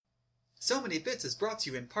So Many Bits is brought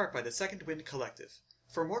to you in part by the Second Wind Collective.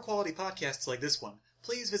 For more quality podcasts like this one,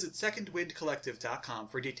 please visit secondwindcollective.com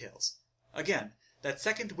for details. Again, that's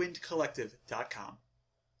secondwindcollective.com.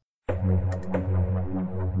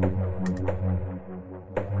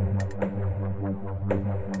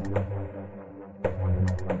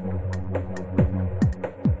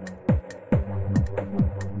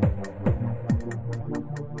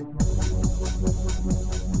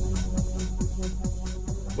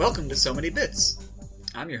 Welcome to So Many Bits.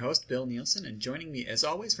 I'm your host, Bill Nielsen, and joining me, as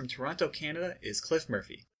always, from Toronto, Canada, is Cliff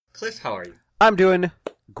Murphy. Cliff, how are you? I'm doing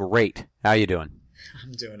great. How you doing?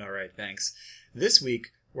 I'm doing all right, thanks. This week,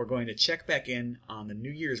 we're going to check back in on the New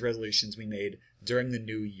Year's resolutions we made during the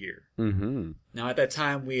new year. Mm-hmm. Now, at that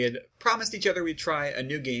time, we had promised each other we'd try a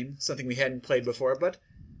new game, something we hadn't played before, but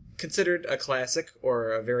considered a classic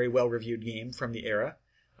or a very well-reviewed game from the era.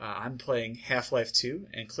 I'm playing Half-Life 2,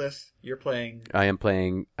 and Cliff, you're playing... I am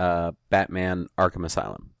playing Batman Arkham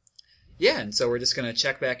Asylum. Yeah, and so we're just going to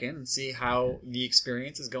check back in and see how the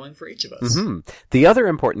experience is going for each of us. Mm-hmm. The other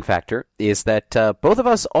important factor is that both of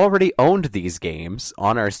us already owned these games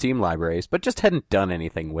on our Steam libraries, but just hadn't done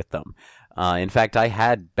anything with them. In fact, I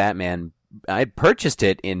had Batman... I purchased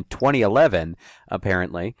it in 2011,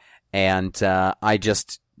 apparently, and I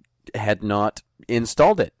just had not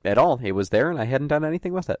installed it at all. It was there, and I hadn't done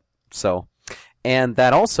anything with it. So, and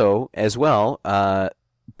that also, as well,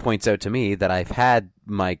 points out to me that I've had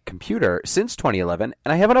my computer since 2011,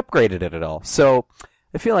 and I haven't upgraded it at all. So,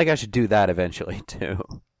 I feel like I should do that eventually, too.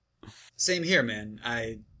 Same here, man.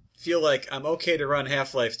 I feel like I'm okay to run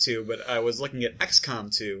Half-Life 2, but I was looking at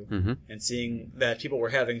XCOM 2 and seeing that people were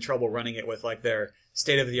having trouble running it with like their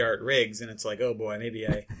state-of-the-art rigs, and it's like, oh boy, maybe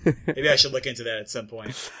I should look into that at some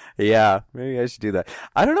point. Yeah, maybe I should do that.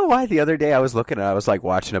 I don't know why the other day I was looking and I was like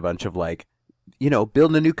watching a bunch of like, you know,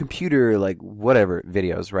 building a new computer, like whatever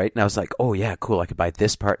videos, right? And I was like, oh yeah, cool, I could buy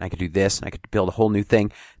this part and I could do this and I could build a whole new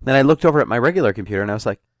thing. And then I looked over at my regular computer and I was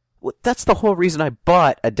like, well, that's the whole reason I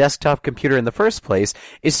bought a desktop computer in the first place,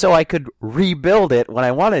 is so I could rebuild it when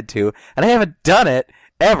I wanted to, and I haven't done it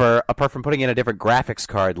ever, apart from putting in a different graphics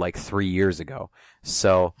card like 3 years ago.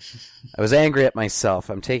 So I was angry at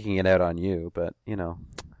myself. I'm taking it out on you, but, you know,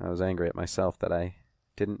 I was angry at myself that I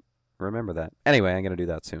didn't remember that. Anyway, I'm going to do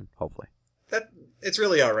that soon, hopefully. It's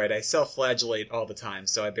really all right. I self-flagellate all the time,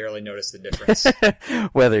 so I barely notice the difference.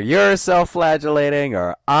 Whether you're self-flagellating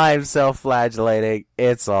or I'm self-flagellating,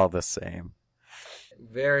 it's all the same.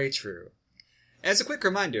 Very true. As a quick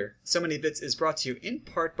reminder, So Many Bits is brought to you in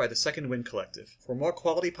part by the Second Wind Collective. For more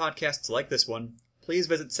quality podcasts like this one, please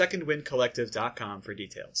visit secondwindcollective.com for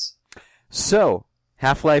details. So,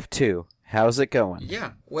 Half-Life 2, how's it going?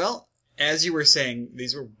 Yeah, well, as you were saying,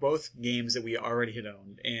 these were both games that we already had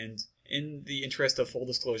owned, and in the interest of full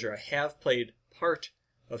disclosure, I have played part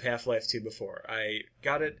of Half-Life 2 before. I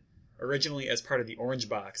got it originally as part of the Orange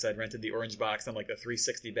Box. I'd rented the Orange Box on like the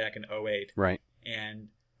 360 back in 2008. Right. And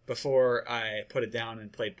before I put it down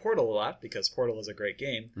and played Portal a lot, because Portal is a great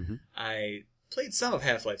game, I played some of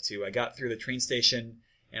Half-Life 2. I got through the train station,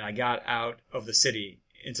 and I got out of the city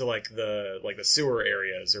into like the sewer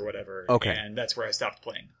areas or whatever. Okay. And that's where I stopped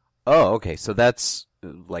playing. Oh, okay. So that's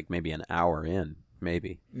like maybe an hour in.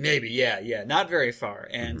 Maybe, yeah. Not very far.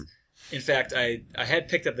 And in fact, I had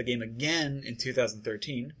picked up the game again in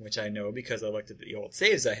 2013, which I know because I looked at the old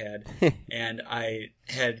saves I had, and I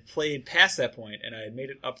had played past that point, and I had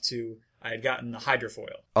made it up to, I had gotten the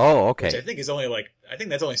hydrofoil. Oh, okay. Which I think is only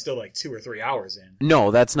that's only still like 2 or 3 hours in.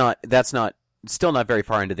 No, that's still not very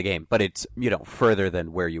far into the game, but it's, you know, further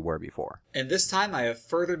than where you were before. And this time I have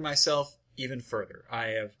furthered myself even further. I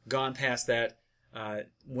have gone past that.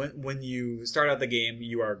 When you start out the game,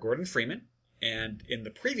 you are Gordon Freeman, and in the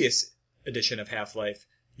previous edition of Half-Life,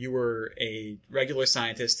 you were a regular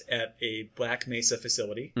scientist at a Black Mesa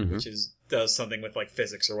facility, which does something with like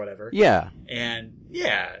physics or whatever. Yeah.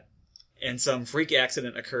 And some freak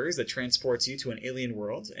accident occurs that transports you to an alien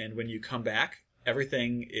world, and when you come back,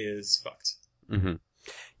 everything is fucked. Mm-hmm.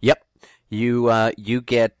 Yep. You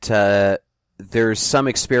get there's some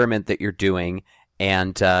experiment that you're doing.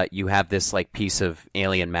 And you have this like piece of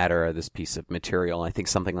alien matter, or this piece of material, I think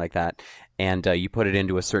something like that. And you put it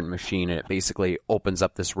into a certain machine, and it basically opens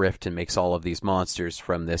up this rift and makes all of these monsters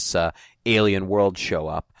from this alien world show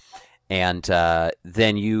up. And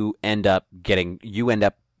then you end up getting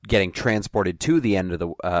transported to the end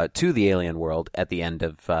of to the alien world at the end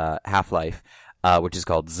of Half-Life, which is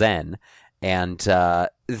called Zen. And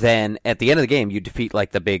then at the end of the game, you defeat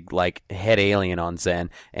like the big like head alien on Zen,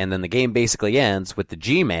 and then the game basically ends with the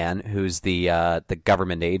G-Man, who's the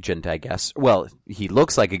government agent, I guess. Well, he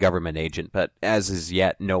looks like a government agent, but as is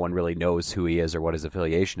yet, no one really knows who he is or what his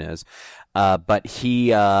affiliation is. But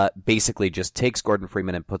he basically just takes Gordon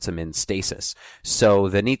Freeman and puts him in stasis. So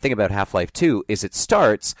the neat thing about Half-Life 2 is it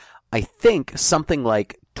starts, I think, something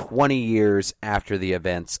like 20 years after the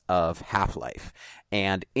events of Half-Life.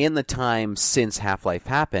 And in the time since Half-Life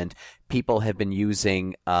happened, people have been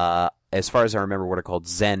using, as far as I remember, what are called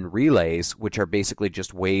Zen relays, which are basically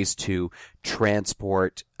just ways to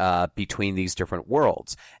transport between these different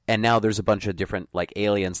worlds. And now there's a bunch of different like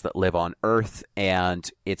aliens that live on Earth, and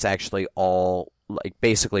it's actually all like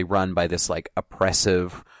basically run by this like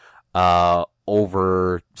oppressive,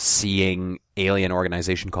 overseeing alien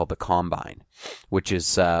organization called the Combine, which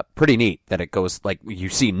is pretty neat that it goes like you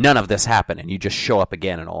see none of this happen and you just show up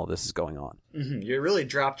again and all of this is going on. Mm-hmm. You really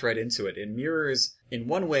dropped right into it. It mirrors in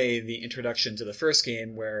one way the introduction to the first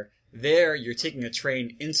game, where there you're taking a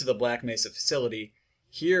train into the Black Mesa facility.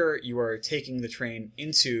 Here you are taking the train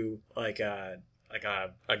into like a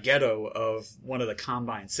ghetto of one of the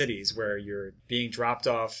Combine cities, where you're being dropped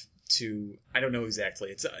off to, I don't know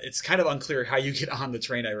exactly. It's kind of unclear how you get on the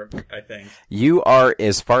train, I think. You are,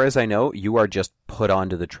 as far as I know, you are just put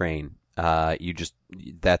onto the train.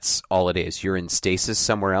 That's all it is. You're in stasis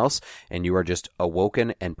somewhere else, and you are just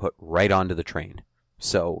awoken and put right onto the train.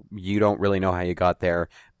 So you don't really know how you got there,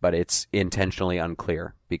 but it's intentionally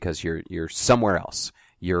unclear because you're somewhere else.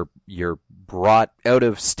 You're brought out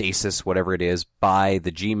of stasis, whatever it is, by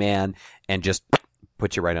the G-Man and just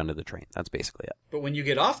put you right onto the train. That's basically it. But when you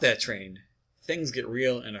get off that train, things get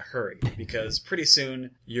real in a hurry, because pretty soon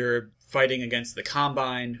you're fighting against the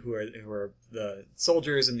Combine, who are the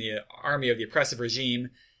soldiers in the army of the oppressive regime,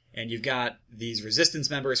 and you've got these resistance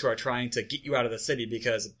members who are trying to get you out of the city,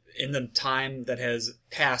 because in the time that has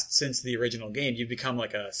passed since the original game, you've become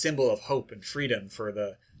like a symbol of hope and freedom for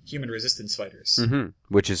the human resistance fighters. Mm-hmm.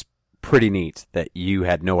 Which is pretty neat that you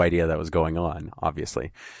had no idea that was going on,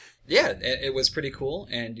 obviously. Yeah, it was pretty cool,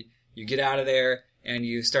 and you get out of there, and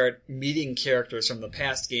you start meeting characters from the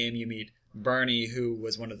past game. You meet Barney, who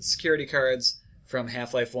was one of the security guards from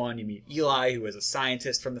Half-Life 1. You meet Eli, who was a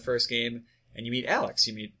scientist from the first game, and you meet Alex.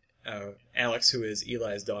 You meet Alex, who is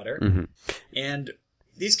Eli's daughter. Mm-hmm. And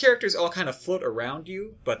these characters all kind of float around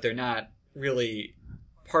you, but they're not really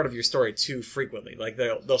part of your story too frequently. Like,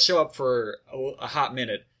 they'll show up for a hot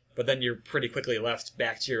minute, but then you're pretty quickly left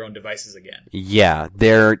back to your own devices again. Yeah,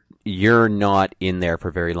 you're not in there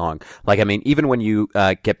for very long. Like, I mean, even when you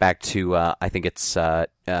get back to, I think it's Dr.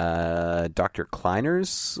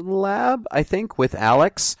 Kleiner's lab, I think, with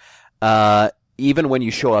Alex, even when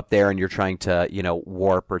you show up there and you're trying to,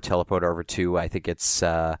 warp or teleport over to, I think it's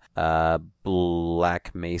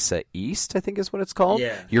Black Mesa East, I think is what it's called.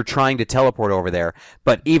 Yeah. You're trying to teleport over there,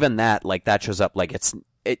 but even that, like, that shows up like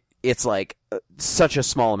it's like such a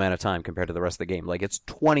small amount of time compared to the rest of the game. Like, it's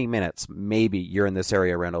 20 minutes, maybe, you're in this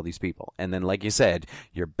area around all these people. And then, like you said,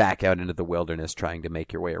 you're back out into the wilderness trying to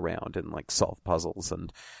make your way around and, like, solve puzzles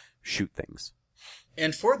and shoot things.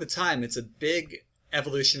 And for the time, it's a big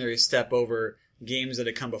evolutionary step over games that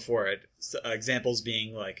had come before it. Examples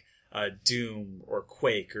being, like, Doom or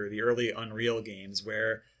Quake or the early Unreal games,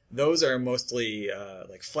 where those are mostly,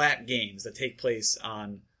 like, flat games that take place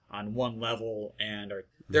on one level and are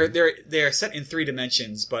they're set in 3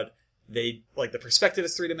 dimensions, but they, like, the perspective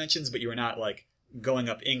is 3 dimensions, but you are not like going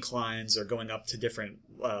up inclines or going up to different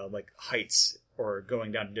like heights or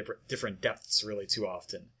going down to different depths really too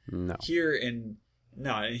often. No. Here in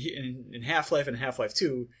Half-Life and Half-Life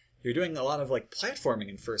 2, you're doing a lot of like platforming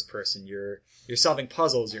in first person. You're solving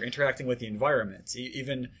puzzles. You're interacting with the environment.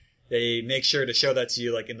 Even they make sure to show that to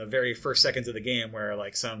you like in the very first seconds of the game, where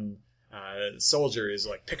like some soldier is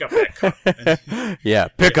like, pick up that cup. Yeah,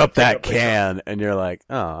 pick up that can, and you're like,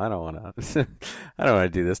 oh, I don't want to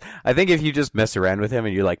do this. I think if you just mess around with him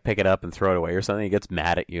and you like pick it up and throw it away or something, he gets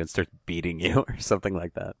mad at you and starts beating you or something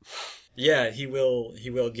like that. Yeah, he will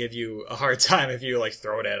give you a hard time if you like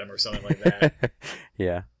throw it at him or something like that.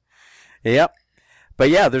 Yeah. Yep. But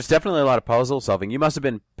yeah, there's definitely a lot of puzzle solving. You must have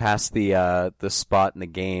been past the spot in the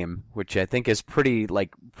game, which I think is pretty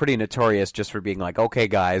notorious just for being like, okay,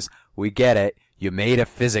 guys, we get it. You made a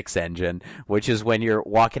physics engine, which is when you're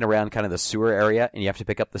walking around kind of the sewer area and you have to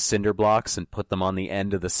pick up the cinder blocks and put them on the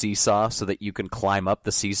end of the seesaw so that you can climb up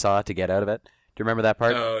the seesaw to get out of it. Do you remember that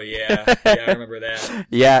part? Oh, yeah. Yeah, I remember that.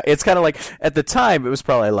 Yeah, it's kind of like, at the time, it was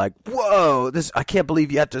probably like, whoa, I can't believe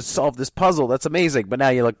you had to solve this puzzle. That's amazing. But now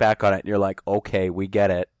you look back on it and you're like, okay, we get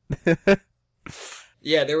it.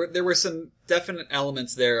 Yeah, there were some definite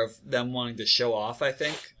elements there of them wanting to show off, I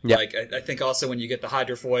think. Yep. Like, I think also when you get the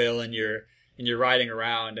hydrofoil and you're riding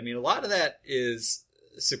around, I mean, a lot of that is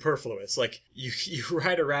superfluous. Like, you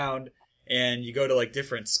ride around and you go to, like,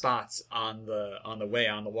 different spots on the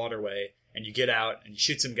waterway, and you get out and you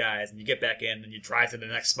shoot some guys and you get back in and you drive to the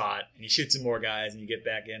next spot and you shoot some more guys and you get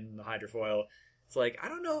back in the hydrofoil. It's like, I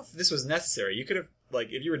don't know if this was necessary. You could have, like,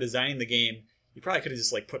 if you were designing the game, you probably could have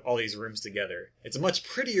just, like, put all these rooms together. It's a much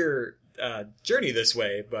prettier journey this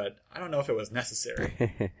way, but I don't know if it was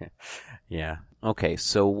necessary. Yeah. Okay,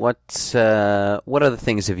 so what other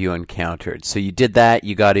things have you encountered? So you did that,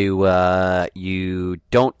 you got to, you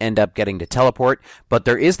don't end up getting to teleport, but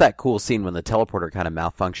there is that cool scene when the teleporter kind of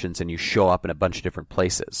malfunctions and you show up in a bunch of different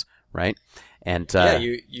places, right? And yeah,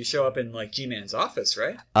 you show up in, like, G-Man's office,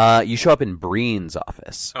 right? You show up in Breen's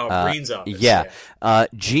office. Oh, Breen's office. Yeah.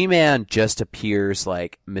 G-Man just appears,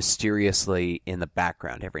 like, mysteriously in the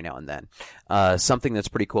background every now and then. Something that's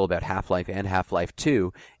pretty cool about Half-Life and Half-Life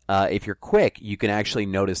 2, if you're quick, you can actually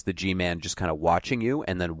notice the G-Man just kind of watching you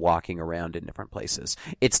and then walking around in different places.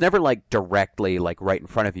 It's never, like, directly, like, right in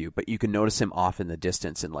front of you, but you can notice him off in the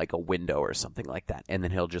distance in, like, a window or something like that, and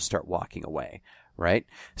then he'll just start walking away. Right?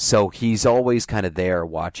 So he's always kind of there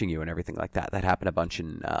watching you and everything like that. That happened a bunch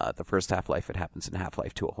in the first Half-Life. It happens in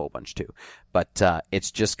Half-Life 2 a whole bunch too. But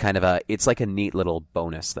it's just kind of it's like a neat little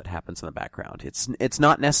bonus that happens in the background. It's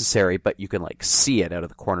not necessary, but you can, like, see it out of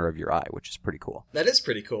the corner of your eye, which is pretty cool. That is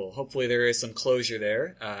pretty cool. Hopefully there is some closure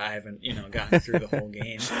there. I haven't, gotten through the whole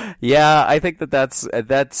game. Yeah, I think that's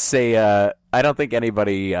a... I don't think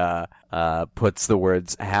anybody puts the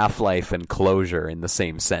words Half-Life and closure in the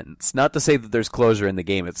same sentence. Not to say that there's closure in the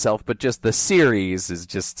game itself, but just the series is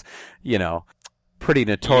just, pretty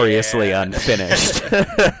notoriously unfinished.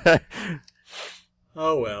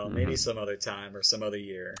 Oh well, maybe some other time or some other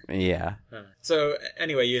year. Yeah. So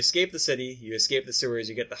anyway, you escape the city, you escape the sewers,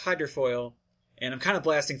 you get the hydrofoil, and I'm kind of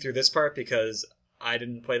blasting through this part because I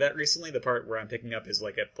didn't play that recently. The part where I'm picking up is,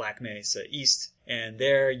 like, at Black Mesa East, and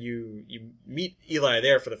there you meet Eli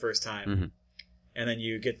there for the first time. Mm-hmm. And then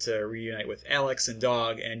you get to reunite with Alex and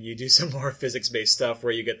Dog, and you do some more physics-based stuff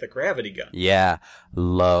where you get the gravity gun. Yeah,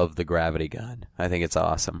 love the gravity gun. I think it's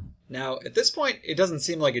awesome. Now, at this point, it doesn't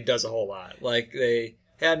seem like it does a whole lot. Like, they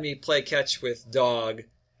had me play catch with Dog,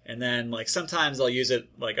 and then, like, sometimes I'll use it,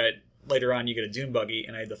 like, later on you get a dune buggy,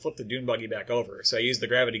 and I had to flip the dune buggy back over, so I used the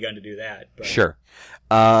gravity gun to do that. But... Sure.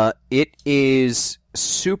 It is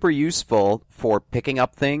super useful for picking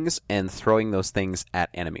up things and throwing those things at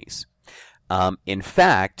enemies. In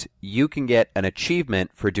fact, you can get an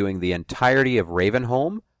achievement for doing the entirety of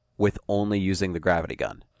Ravenholm with only using the gravity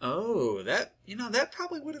gun. Oh, that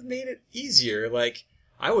probably would have made it easier. Like,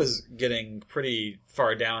 I was getting pretty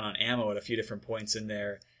far down on ammo at a few different points in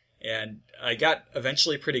there, and I got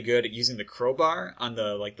eventually pretty good at using the crowbar on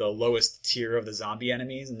the lowest tier of the zombie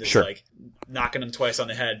enemies and just, sure, like, knocking them twice on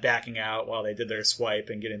the head, backing out while they did their swipe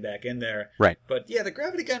and getting back in there. Right. But yeah, the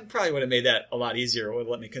gravity gun probably would have made that a lot easier. It would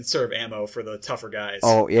let me conserve ammo for the tougher guys.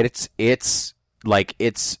 Oh, it's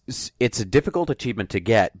a difficult achievement to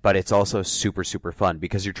get, but it's also super, super fun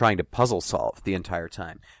because you're trying to puzzle solve the entire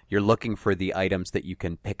time. You're looking for the items that you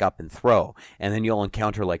can pick up and throw, and then you'll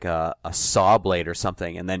encounter, like, a saw blade or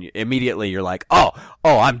something, and then immediately you're like, oh,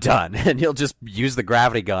 I'm done. And you'll just use the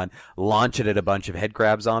gravity gun, launch it at a bunch of head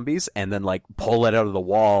crab zombies, and then, like, pull it out of the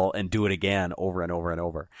wall and do it again over and over and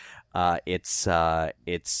over.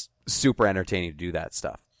 It's super entertaining to do that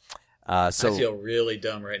stuff. So I feel really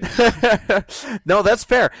dumb right now. No, that's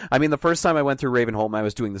fair. I mean, the first time I went through Ravenholm, I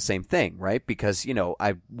was doing the same thing, right? Because,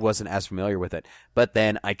 I wasn't as familiar with it. But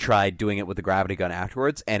then I tried doing it with the gravity gun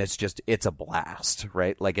afterwards, and it's a blast,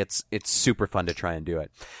 right? Like, it's super fun to try and do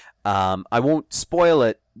it. I won't spoil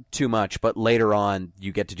it too much, but later on,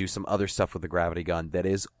 you get to do some other stuff with the gravity gun that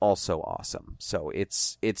is also awesome. So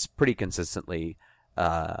it's pretty consistently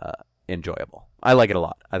enjoyable. I like it a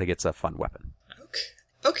lot. I think it's a fun weapon.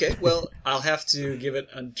 Okay, well, I'll have to give it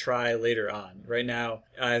a try later on. Right now,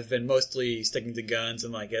 I've been mostly sticking to guns,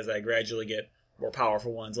 and, like, as I gradually get more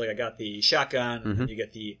powerful ones, like, I got the shotgun, and you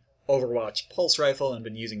get the Overwatch pulse rifle, and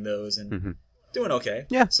been using those, and doing okay.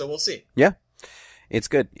 Yeah. So we'll see. Yeah. It's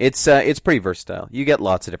good. It's pretty versatile. You get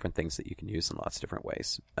lots of different things that you can use in lots of different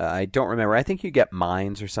ways. I don't remember. I think you get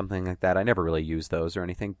mines or something like that. I never really used those or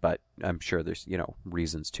anything, but I'm sure there's,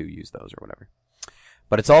 reasons to use those or whatever.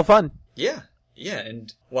 But it's all fun. Yeah. Yeah,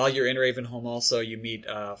 and while you're in Ravenholm also, you meet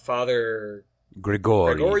Father...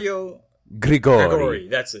 Grigori,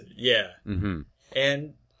 that's it, yeah. Mm-hmm.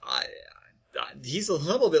 And he's a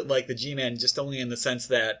little bit like the G-Man, just only in the sense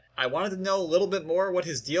that I wanted to know a little bit more what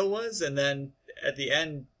his deal was, and then at the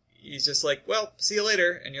end, he's just like, well, see you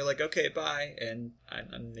later. And you're like, okay, bye. And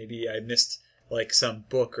maybe I missed like some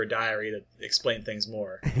book or diary that explained things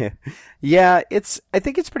more. Yeah, I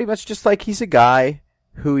think it's pretty much just like he's a guy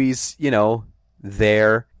who he's,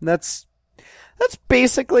 there. That's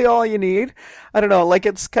basically all you need. I don't know, like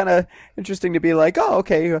it's kind of interesting to be like, oh,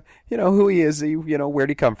 okay, who he is, where'd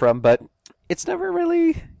he come from, but it's never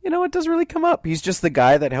really, it doesn't really come up. He's just the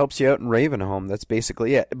guy that helps you out in Ravenholm. That's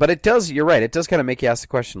basically it. But you're right, it does kind of make you ask the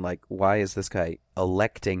question, like, why is this guy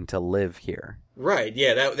electing to live here? Right,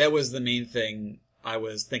 yeah, that was the main thing I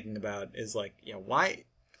was thinking about, is like, why?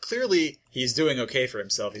 Clearly he's doing okay for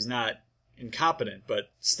himself. He's not incompetent, but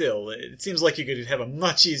still, it seems like you could have a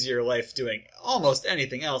much easier life doing almost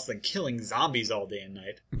anything else than killing zombies all day and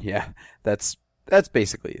night. Yeah, that's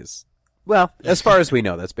basically his... Well, as far as we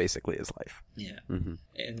know, that's basically his life. Yeah. Mm-hmm.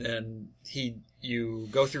 And then you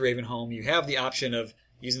go through Ravenholm. You have the option of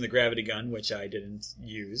using the gravity gun, which I didn't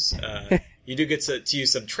use. You do get to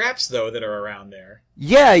use some traps, though, that are around there.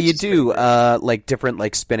 Yeah, you do. Like different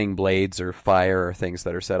like spinning blades or fire or things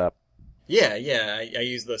that are set up. Yeah. I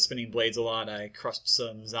use the spinning blades a lot. I crushed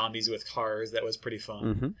some zombies with cars. That was pretty fun.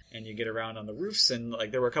 Mm-hmm. And you get around on the roofs, and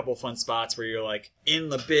like there were a couple of fun spots where you're like in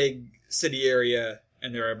the big city area,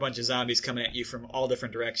 and there are a bunch of zombies coming at you from all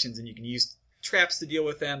different directions, and you can use traps to deal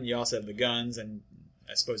with them. You also have the guns, and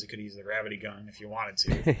I suppose you could use the gravity gun if you wanted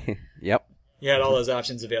to. Yep. You had all those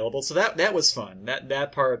options available, so that was fun.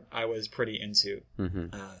 That part I was pretty into.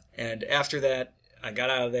 Mm-hmm. And after that, I got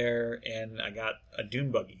out of there, and I got a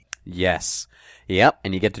dune buggy. Yes. Yep,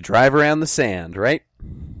 and you get to drive around the sand, right?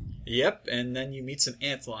 Yep, and then you meet some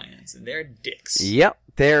antlions, and they're dicks. Yep.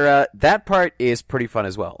 That part is pretty fun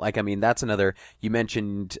as well. Like, I mean, that's another, you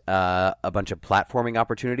mentioned a bunch of platforming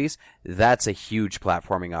opportunities. That's a huge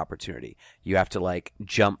platforming opportunity. You have to, like,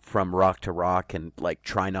 jump from rock to rock and, like,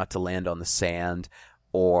 try not to land on the sand.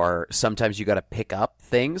 Or sometimes you got to pick up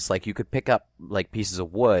things. Like, you could pick up, like, pieces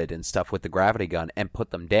of wood and stuff with the gravity gun and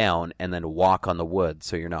put them down and then walk on the wood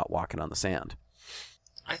so you're not walking on the sand.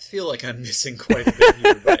 I feel like I'm missing quite a bit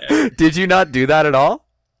here. But, Did you not do that at all?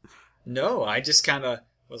 No, I just kind of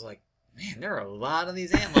was like, man, there are a lot of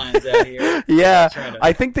these antlions out here. Yeah,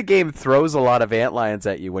 I think the game throws a lot of antlions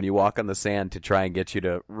at you when you walk on the sand to try and get you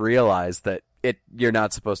to realize that you're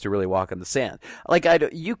not supposed to really walk on the sand. Like,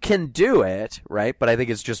 you can do it, right? But I think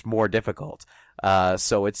it's just more difficult.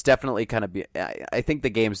 So it's definitely kind of I think the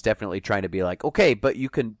game's definitely trying to be like, okay, but you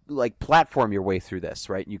can, like, platform your way through this,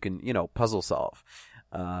 right? You can, puzzle solve.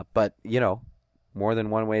 But, more than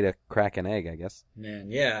one way to crack an egg, I guess.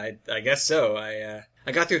 Man, yeah, I guess so.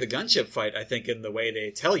 I got through the gunship fight, I think, in the way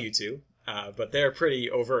they tell you to, but they're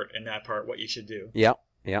pretty overt in that part, what you should do. Yep.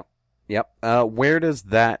 Where does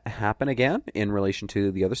that happen again in relation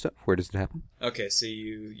to the other stuff? Where does it happen? Okay, so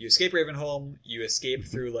you escape Ravenholm, you escape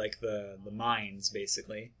through, like, the mines,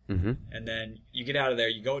 basically, mm-hmm. and then you get out of there,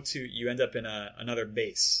 you end up in another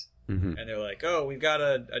base. Mm-hmm. And they're like, oh, we've got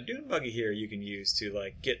a dune buggy here you can use to,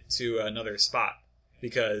 like, get to another spot.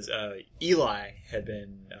 Because Eli had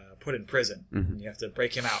been put in prison. Mm-hmm. And you have to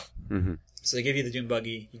break him out. Mm-hmm. So they give you the dune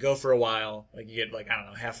buggy. You go for a while. Like, you get, like, I don't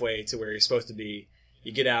know, halfway to where you're supposed to be.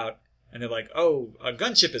 You get out, and they're like, oh, a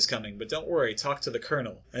gunship is coming, but don't worry, talk to the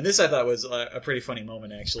colonel. And this I thought was a pretty funny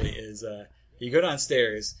moment, actually, is you go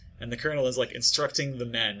downstairs, and the colonel is, like, instructing the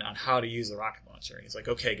men on how to use the rocket launcher. And he's like,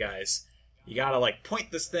 okay, guys, you gotta, like, point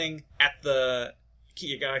this thing at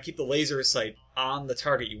you gotta keep the laser sight on the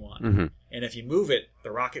target you want. Mm-hmm. And if you move it, the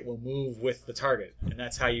rocket will move with the target. And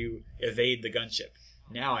that's how you evade the gunship.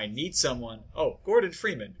 Now I need someone... Oh, Gordon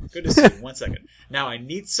Freeman. Good to see you. 1 second. Now I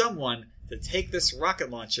need someone to take this rocket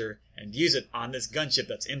launcher and use it on this gunship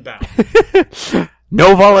that's inbound.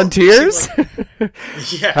 No volunteers?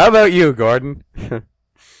 Yeah. How about you, Gordon?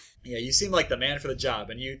 Yeah, you seem like the man for the job.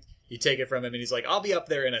 And you take it from him, and he's like, I'll be up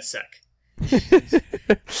there in a sec.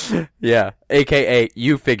 Yeah, AKA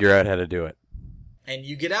you figure out how to do it. And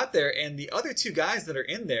you get out there, and the other two guys that are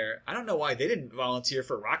in there, I don't know why they didn't volunteer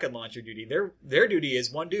for rocket launcher duty. Their duty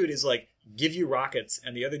is, one dude is like, give you rockets,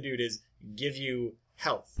 and the other dude is, give you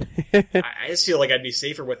health. I just feel like I'd be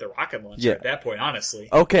safer with the rocket launcher at that point, honestly.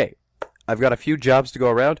 Okay, I've got a few jobs to go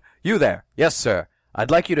around. You there? Yes, sir.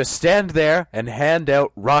 I'd like you to stand there and hand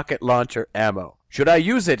out rocket launcher ammo. Should I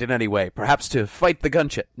use it in any way, perhaps to fight the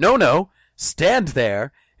gunship? No. Stand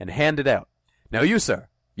there and hand it out. Now you, sir.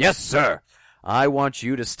 Yes, sir. I want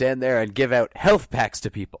you to stand there and give out health packs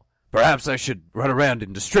to people. Perhaps I should run around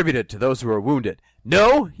and distribute it to those who are wounded.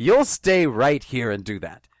 No, you'll stay right here and do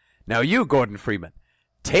that. Now you, Gordon Freeman,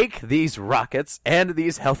 take these rockets and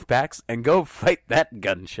these health packs and go fight that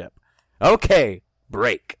gunship. Okay,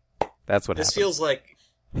 break. That's what This happens. feels like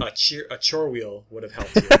a chore wheel would have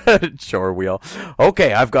helped you. Chore wheel.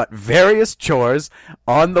 Okay, I've got various chores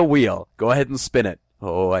on the wheel. Go ahead and spin it.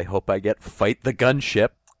 Oh, I hope I get fight the gunship.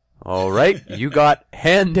 All right, you got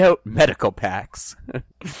hand out medical packs.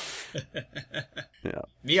 Yeah.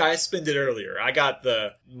 Me, I spinned it earlier. I got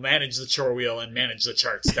the manage the chore wheel and manage the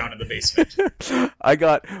charts down in the basement. I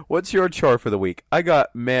got, what's your chore for the week? I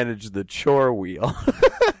got manage the chore wheel.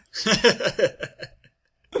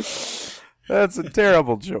 That's a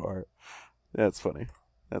terrible chore. That's funny.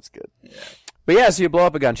 That's good. Yeah. But yeah, so you blow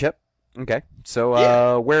up a gunship. Okay.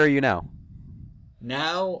 So where are you now?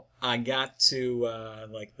 Now I got to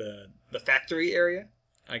like the factory area.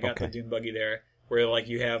 I got the dune buggy there, where like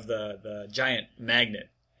you have the giant magnet,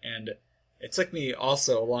 and it took me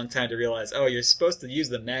also a long time to realize, oh, you're supposed to use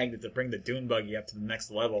the magnet to bring the dune buggy up to the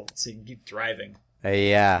next level, so you can keep driving.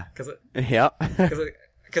 Yeah.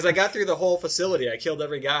 Because I got through the whole facility, I killed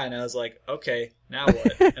every guy, and I was like, okay, now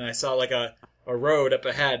what? And I saw like a road up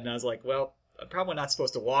ahead, and I was like, well, I'm probably not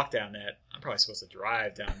supposed to walk down that. I'm probably supposed to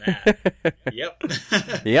drive down that. Yep.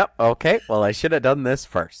 Yep. Okay. Well, I should have done this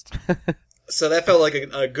first. So that felt like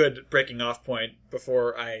a good breaking off point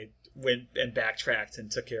before I went and backtracked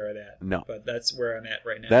and took care of that. No. But that's where I'm at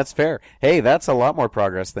right now. That's fair. Hey, that's a lot more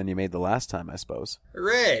progress than you made the last time, I suppose.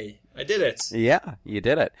 Hooray! I did it. Yeah, you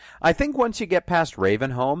did it. I think once you get past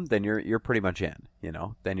Ravenholm, then you're pretty much in, you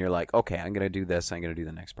know? Then you're like, okay, I'm going to do this, I'm going to do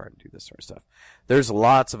the next part and do this sort of stuff. There's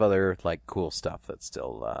lots of other, like, cool stuff that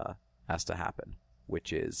still has to happen,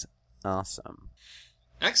 which is awesome.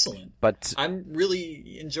 Excellent. But I'm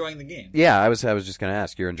really enjoying the game. Yeah, I was just going to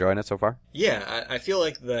ask, you're enjoying it so far? Yeah, I feel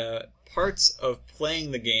like the parts of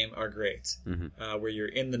playing the game are great, where you're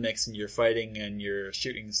in the mix and you're fighting and you're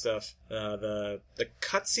shooting stuff. The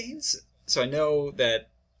cutscenes, so I know that,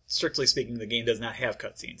 strictly speaking, the game does not have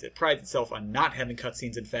cutscenes. It prides itself on not having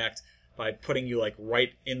cutscenes, in fact, by putting you like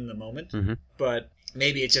right in the moment. But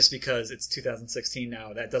maybe it's just because it's 2016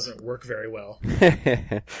 now, that doesn't work very well.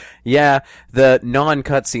 Yeah, the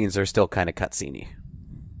non-cutscenes are still kind of cutscene-y.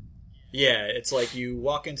 Yeah, it's like you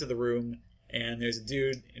walk into the room and there's a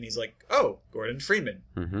dude and he's like, oh, Gordon Freeman,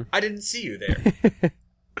 I didn't see you there.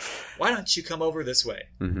 Why don't you come over this way?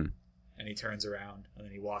 And he turns around and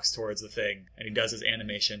then he walks towards the thing and he does his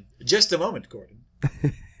animation. Just a moment, Gordon.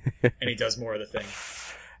 And he does more of the thing.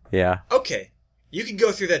 Yeah. Okay, you can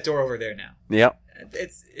go through that door over there now. Yep.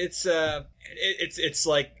 It's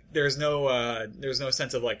like there's no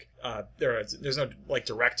sense of like there's no like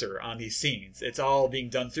director on these scenes. It's all being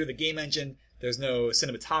done through the game engine. There's no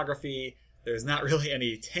cinematography. There's not really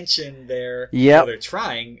any tension there. Yep. Well, they're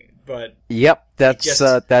trying, but yep,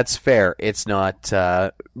 that's fair. It's not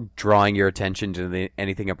drawing your attention to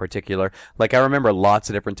anything in particular. Like, I remember lots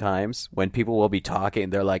of different times when people will be talking,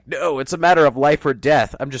 they're like, no, it's a matter of life or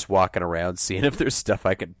death. I'm just walking around seeing if there's stuff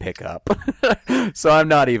I can pick up. So I'm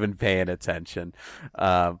not even paying attention.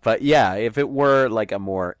 But yeah, if it were like a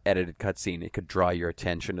more edited cutscene, it could draw your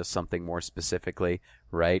attention to something more specifically,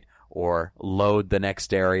 right? Or load the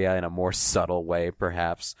next area in a more subtle way,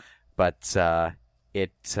 perhaps. But that is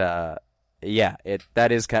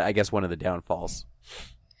kind of, I guess, one of the downfalls.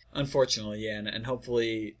 Unfortunately, yeah, and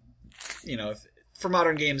hopefully, you know, for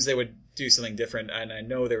modern games they would do something different. And I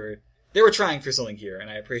know they were trying for something here, and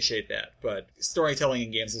I appreciate that. But storytelling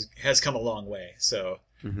in games has come a long way, so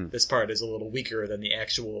this part is a little weaker than the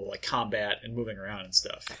actual like combat and moving around and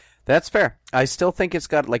stuff. That's fair. I still think it's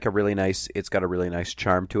got a really nice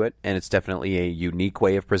charm to it, and it's definitely a unique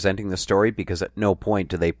way of presenting the story, because at no point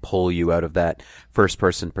do they pull you out of that first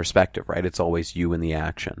person perspective, right? It's always you in the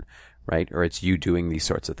action, right? Or it's you doing these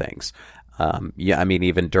sorts of things. I mean,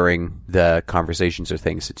 even during the conversations or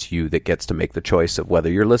things, it's you that gets to make the choice of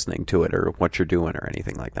whether you're listening to it or what you're doing or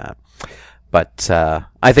anything like that. But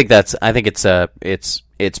I think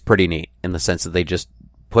it's pretty neat in the sense that they just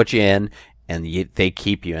put you in, and they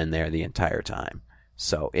keep you in there the entire time.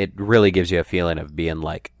 So it really gives you a feeling of being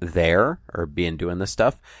like there or being doing this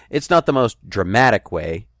stuff. It's not the most dramatic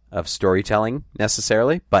way of storytelling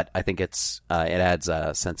necessarily, but I think it adds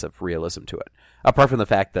a sense of realism to it. Apart from the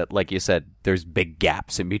fact that, like you said, there's big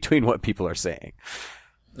gaps in between what people are saying.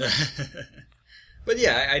 But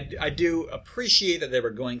yeah, I do appreciate that they were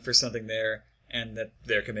going for something there and that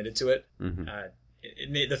they're committed to it.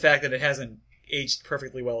 The fact that it hasn't aged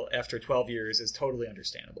perfectly well after 12 years is totally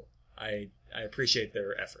understandable. I appreciate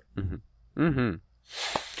their effort.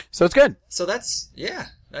 So it's good. So that's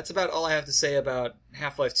about all I have to say about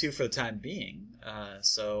Half-Life 2 for the time being.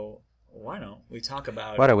 So why don't we talk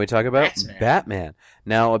about Batman?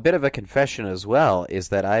 Now, a bit of a confession as well is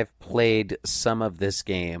that I've played some of this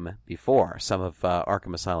game before, some of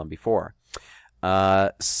Arkham Asylum before.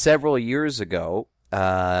 Several years ago,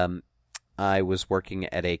 I was working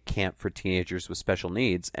at a camp for teenagers with special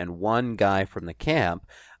needs, and one guy from the camp,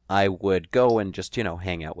 I would go and just,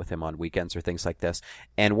 hang out with him on weekends or things like this.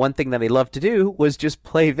 And one thing that he loved to do was just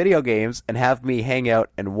play video games and have me hang out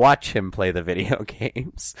and watch him play the video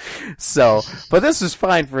games. So, but this was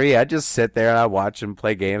fine for me. I just sit there and I watch him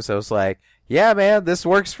play games. So I was like, yeah, man, this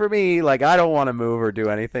works for me. Like, I don't want to move or do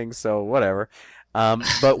anything, so whatever.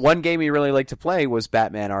 But one game he really liked to play was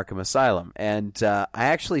Batman Arkham Asylum. And I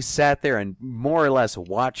actually sat there and more or less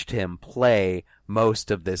watched him play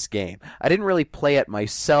most of this game. I didn't really play it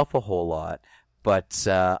myself a whole lot, but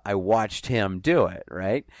I watched him do it,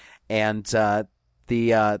 right? And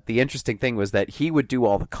the interesting thing was that he would do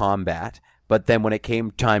all the combat, but then when it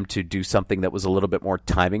came time to do something that was a little bit more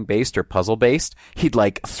timing-based or puzzle-based, he'd,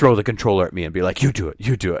 throw the controller at me and be like, you do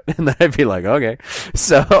it. And then I'd be like, okay.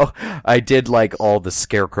 So I did, all the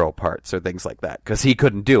Scarecrow parts or things like that, because he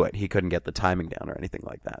couldn't do it. He couldn't get the timing down or anything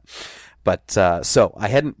like that. But, so I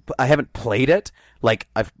haven't played it.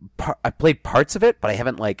 I've played parts of it, but I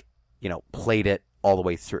haven't, played it all the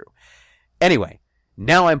way through. Anyway.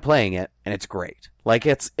 Now I'm playing it, and it's great.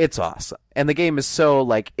 It's awesome. And the game is so,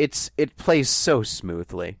 it plays so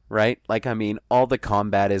smoothly, right? All the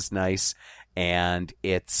combat is nice, and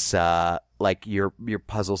it's, your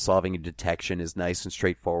puzzle solving and detection is nice and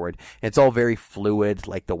straightforward. It's all very fluid,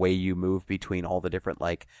 the way you move between all the different,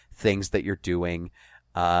 things that you're doing.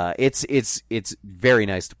 It's very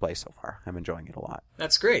nice to play so far. I'm enjoying it a lot.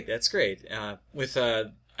 That's great. I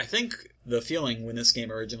think the feeling when this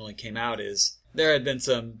game originally came out is there had been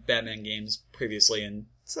some Batman games previously, and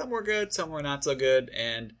some were good, some were not so good,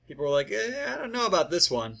 and people were like, I don't know about this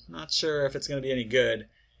one. Not sure if it's going to be any good.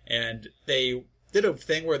 And they did a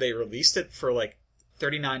thing where they released it for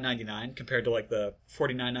 $39.99 compared to the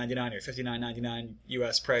 $49.99 or $59.99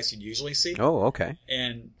 US price you'd usually see. Oh, okay.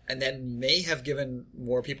 And then may have given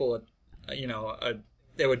more people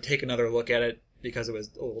they would take another look at it because it was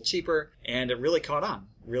a little cheaper, and it really caught on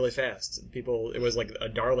really fast. It was a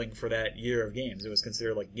darling for that year of games. It was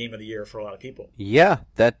considered game of the year for a lot of people. Yeah,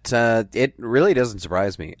 that it really doesn't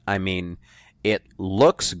surprise me. It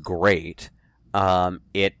looks great.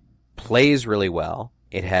 It plays really well.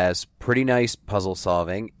 It has pretty nice puzzle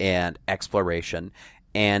solving and exploration.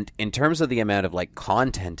 And in terms of the amount of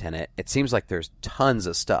content in it, it seems like there's tons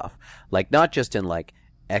of stuff. Not just in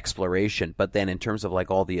exploration, but then in terms of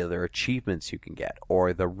all the other achievements you can get,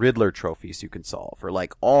 or the Riddler trophies you can solve, or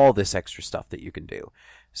all this extra stuff that you can do.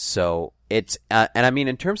 So it's and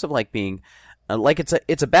in terms of being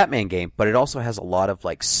it's a Batman game, but it also has a lot of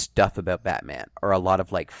stuff about Batman, or a lot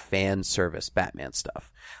of fan service Batman stuff.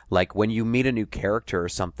 When you meet a new character or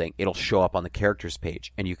something, it'll show up on the characters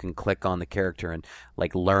page, and you can click on the character and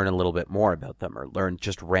learn a little bit more about them, or learn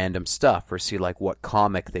just random stuff, or see what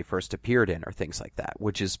comic they first appeared in, or things like that,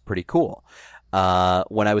 which is pretty cool.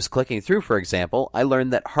 When I was clicking through, for example, I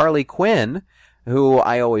learned that Harley Quinn, who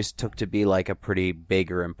I always took to be a pretty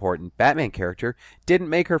big or important Batman character, didn't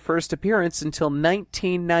make her first appearance until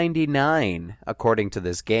 1999, according to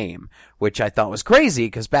this game, which I thought was crazy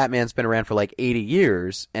because Batman's been around for 80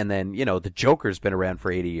 years, and then, the Joker's been around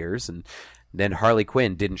for 80 years, and then Harley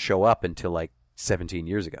Quinn didn't show up until 17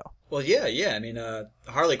 years ago. Well, yeah.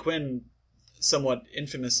 Harley Quinn somewhat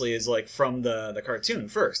infamously is from the cartoon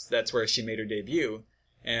first. That's where she made her debut.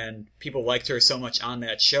 And people liked her so much on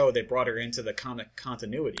that show, they brought her into the comic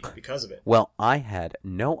continuity because of it. Well, I had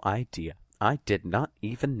no idea. I did not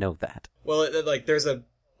even know that. Well, there's a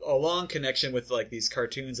long connection with these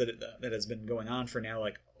cartoons that has been going on for now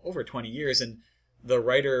over 20 years, and the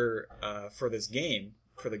writer for this game,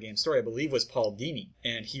 for the game story, I believe was Paul Dini,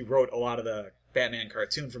 and he wrote a lot of the Batman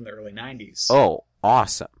cartoon from the early 90s. Oh,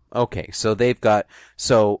 awesome. Okay, so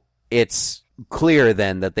it's clear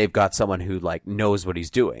then that they've got someone who knows what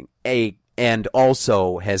he's doing, and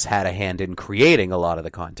also has had a hand in creating a lot of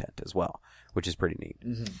the content as well, which is pretty neat.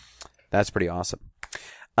 Mm-hmm. That's pretty awesome.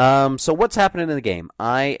 So what's happening in the game?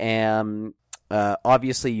 I am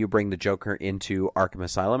obviously you bring the Joker into Arkham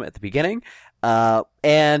Asylum at the beginning,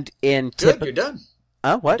 and in good, you're done.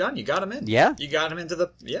 What? You're done. You got him in. Yeah. You got him into the...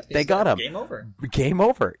 Yeah. They got him. Game over. Game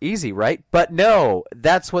over. Easy, right? But no,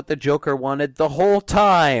 that's what the Joker wanted the whole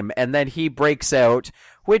time. And then he breaks out,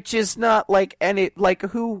 which is not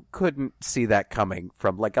who couldn't see that coming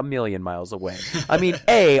from a million miles away?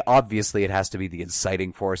 Obviously it has to be the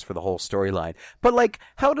inciting force for the whole storyline. But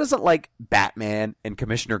how doesn't Batman and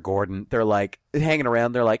Commissioner Gordon, they're hanging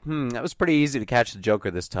around, they're that was pretty easy to catch the Joker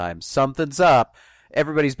this time. Something's up.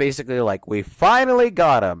 Everybody's basically we finally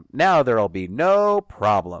got him. Now there'll be no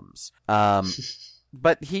problems.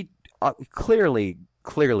 But he clearly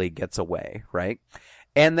gets away, right?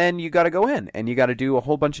 And then you got to go in, and you got to do a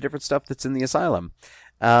whole bunch of different stuff that's in the asylum.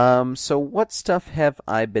 So what stuff have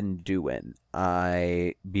I been doing?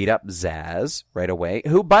 I beat up Zaz right away,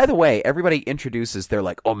 who, by the way, everybody introduces, they're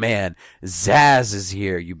like, oh man, Zaz is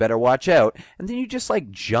here, you better watch out. And then you just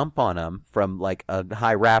like jump on him from like a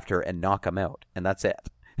high rafter and knock him out. And that's it.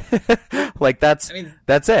 Like that's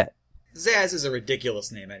it. Zaz is a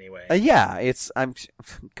ridiculous name anyway. Yeah,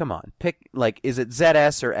 come on, pick, like, is it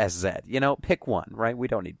ZS or SZ? You know, pick one, right? We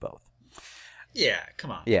don't need both. Yeah,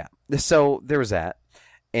 come on. Yeah, so there was that.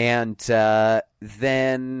 And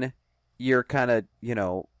then you're kind of,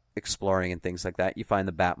 exploring and things like that. You find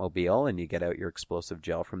the Batmobile and you get out your explosive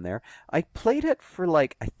gel from there. I played it for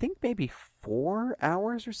like, I think maybe 4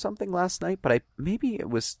 hours or something last night, but maybe it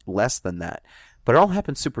was less than that. But it all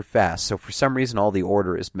happened super fast, so for some reason all the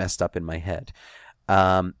order is messed up in my head.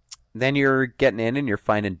 Then you're getting in and you're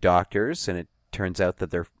finding doctors, and it turns out that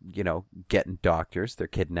they're, getting doctors. They're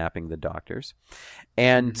kidnapping the doctors.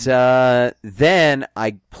 And then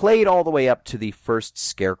I played all the way up to the first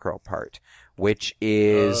Scarecrow part, which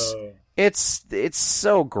is... It's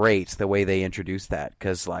so great the way they introduce that,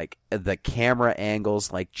 because like the camera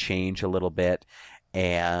angles like change a little bit,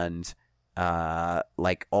 and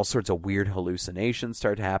like all sorts of weird hallucinations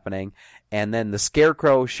start happening, and then the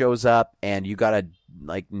Scarecrow shows up, and you gotta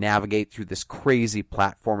like navigate through this crazy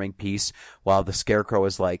platforming piece while the Scarecrow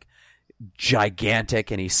is like gigantic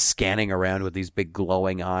and he's scanning around with these big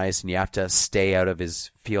glowing eyes, and you have to stay out of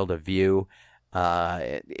his field of view.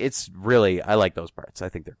 It's really, I like those parts. I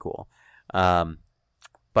think they're cool.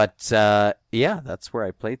 But yeah, that's where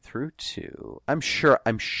I played through to. I'm sure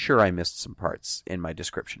I missed some parts in my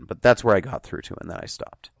description, but that's where I got through to, and then I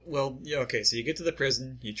stopped. Well, yeah, okay, so you get to the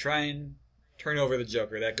prison, you try and turn over the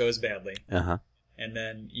Joker, that goes badly. Uh-huh. And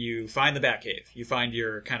then you find the Batcave. You find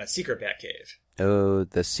your kind of secret Batcave. Oh,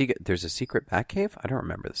 there's a secret Batcave? I don't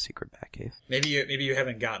remember the secret Batcave. Maybe you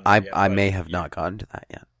haven't gotten there yet. I may have not gotten to that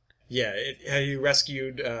yet. Yeah, have you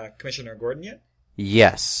rescued Commissioner Gordon yet?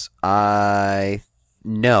 Yes,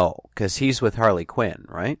 no, because he's with Harley Quinn,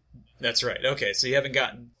 right? That's right. Okay, so you haven't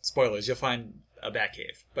gotten spoilers. You'll find a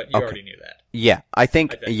Batcave, but you already knew that. Yeah, I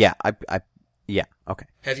think. Yeah, yeah. Okay.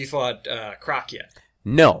 Have you fought Croc yet?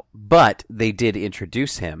 No, but they did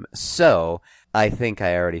introduce him, so I think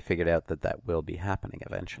I already figured out that will be happening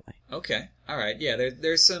eventually. Okay. All right. Yeah.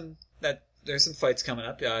 There's some fights coming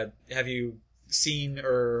up. Have you seen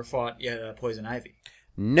or fought yet Poison Ivy?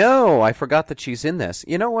 No, I forgot that she's in this.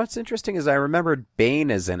 You know what's interesting is I remembered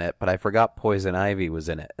Bane is in it, but I forgot Poison Ivy was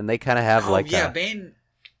in it, and they kind of have Bane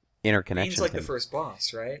interconnection. Bane's like the first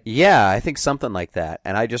boss, right? Yeah, I think something like that.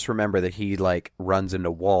 And I just remember that he like runs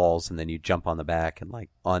into walls, and then you jump on the back and like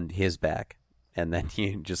on his back, and then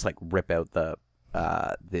you just like rip out the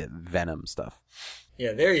venom stuff.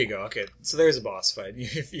 Yeah, there you go. Okay, so there's a boss fight.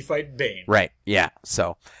 You fight Bane. Right, yeah.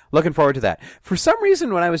 So, looking forward to that. For some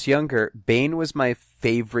reason, when I was younger, Bane was my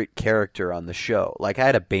favorite character on the show. Like, I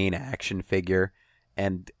had a Bane action figure,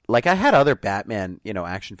 and, like, I had other Batman,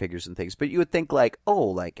 action figures and things, but you would think, like, oh,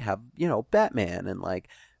 like, have, Batman and, like,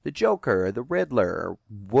 the Joker, or the Riddler, or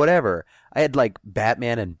whatever. I had, like,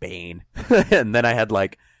 Batman and Bane, and then I had,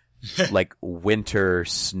 like winter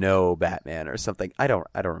snow Batman or something. I don't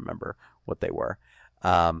remember what they were.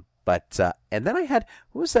 But and then I had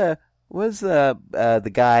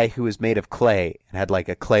the guy who was made of clay and had like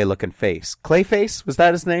a clay looking face. Clayface, was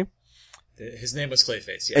that his name? His name was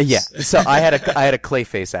Clayface. Yes. Yeah. So I had a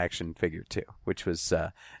Clayface action figure too, which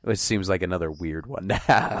seems like another weird one to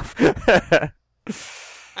have.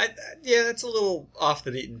 Yeah, that's a little off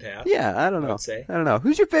the beaten path. Yeah, I don't know. I would say. I don't know.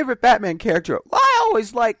 Who's your favorite Batman character? Well, I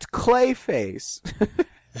always liked Clayface.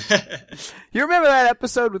 You remember that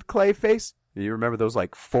episode with Clayface? You remember those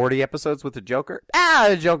like 40 episodes with the Joker?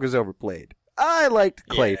 The Joker's overplayed. I liked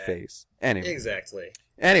Clayface. Anyway. Exactly.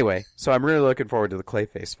 Anyway, so I'm really looking forward to the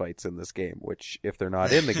Clayface fights in this game, which if they're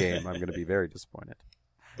not in the game, I'm going to be very disappointed.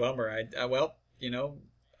 Bummer.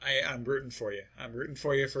 I'm rooting for you. I'm rooting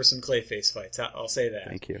for you for some Clayface fights. I'll say that.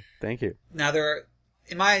 Thank you. Now,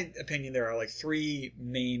 in my opinion, there are like 3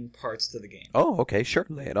 main parts to the game. Oh, okay, sure.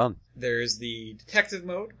 Lay it on. There's the detective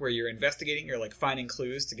mode, where you're investigating, you're like finding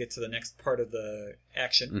clues to get to the next part of the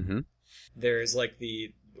action. Mm-hmm. There's like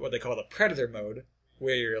what they call the predator mode,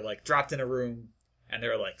 where you're like dropped in a room, and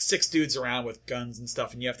there are like 6 dudes around with guns and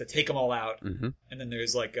stuff, and you have to take them all out. Mm-hmm. And then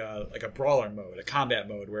there's like a brawler mode, a combat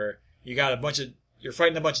mode, where you got you're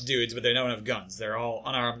fighting a bunch of dudes, but they don't have guns. They're all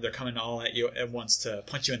unarmed. They're coming all at you at once to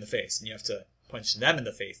punch you in the face, and you have to punch them in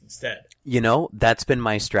the face instead. That's been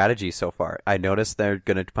my strategy so far. I noticed they're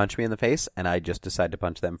going to punch me in the face, and I just decide to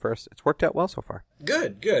punch them first. It's worked out well so far.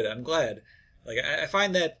 Good. I'm glad. Like, I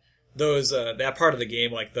find that those that part of the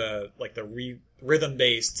game, like the rhythm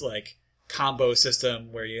based like combo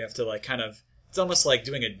system where you have to like kind of, it's almost like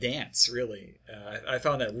doing a dance. Really, I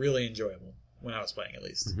found that really enjoyable when I was playing, at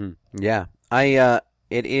least. Mm-hmm. Yeah,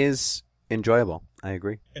 it is enjoyable. I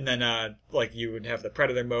agree. And then like you would have the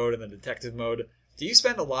predator mode and the detective mode. Do you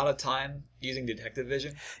spend a lot of time using detective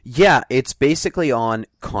vision? Yeah, it's basically on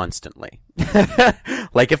constantly.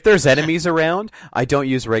 Like if there's enemies around, I don't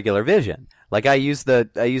use regular vision. Like I use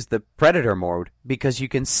the predator mode because you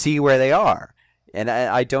can see where they are, and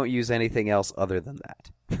I don't use anything else other than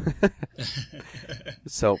that.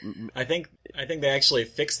 So I think they actually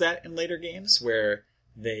fixed that in later games where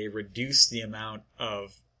they reduce the amount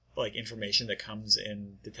of like information that comes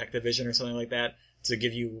in detective vision or something like that to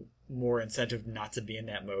give you more incentive not to be in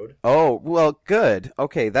that mode. Oh, well, good.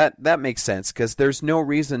 Okay, that makes sense, because there's no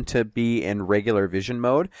reason to be in regular vision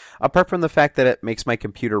mode, apart from the fact that it makes my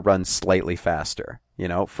computer run slightly faster. You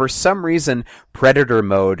know, for some reason, Predator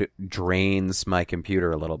mode drains my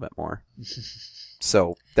computer a little bit more.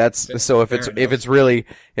 So if it's really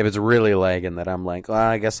lagging, that I'm like, well,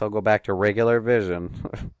 I guess I'll go back to regular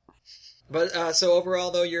vision. But so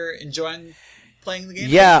overall, though, you're enjoying playing the game?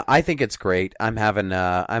 Yeah, I think it's great. I'm having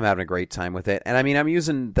a great time with it, and I mean, I'm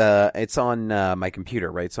using it's on my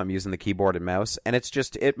computer, right? So I'm using the keyboard and mouse, and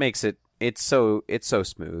it makes it's so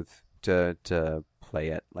smooth to play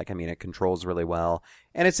it. Like, I mean, it controls really well,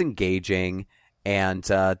 and it's engaging, and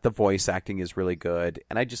the voice acting is really good,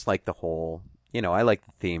 and I just like the whole. You know, I like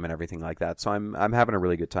the theme and everything like that, so I'm having a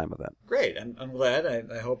really good time with it. Great, I'm glad.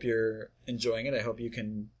 I hope you're enjoying it. I hope you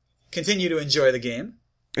can continue to enjoy the game.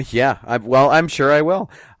 Yeah, I'm sure I will.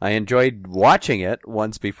 I enjoyed watching it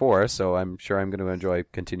once before, so I'm sure I'm going to enjoy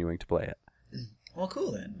continuing to play it. Well,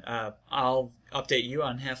 cool then. I'll update you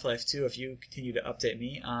on Half-Life 2 if you continue to update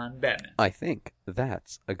me on Batman. I think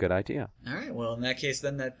that's a good idea. All right, well, in that case,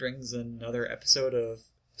 then that brings another episode of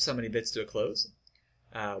So Many Bits to a close.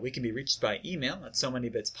 We can be reached by email at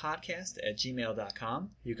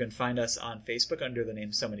somanyBitsPodcast@gmail.com. You can find us on Facebook under the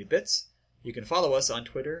name So Many Bits. You can follow us on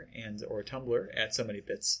Twitter and or Tumblr at So Many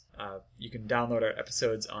Bits. You can download our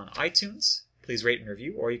episodes on iTunes. Please rate and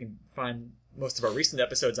review, or you can find most of our recent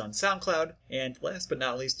episodes on SoundCloud. And last but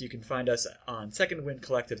not least, you can find us on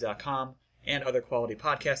SecondWindCollective.com and other quality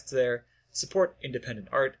podcasts there. Support independent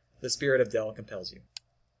art. The spirit of Dell compels you.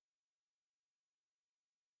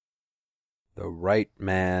 The right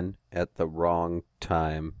man at the wrong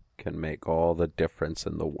time can make all the difference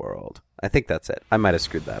in the world. I think that's it. I might have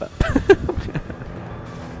screwed that up.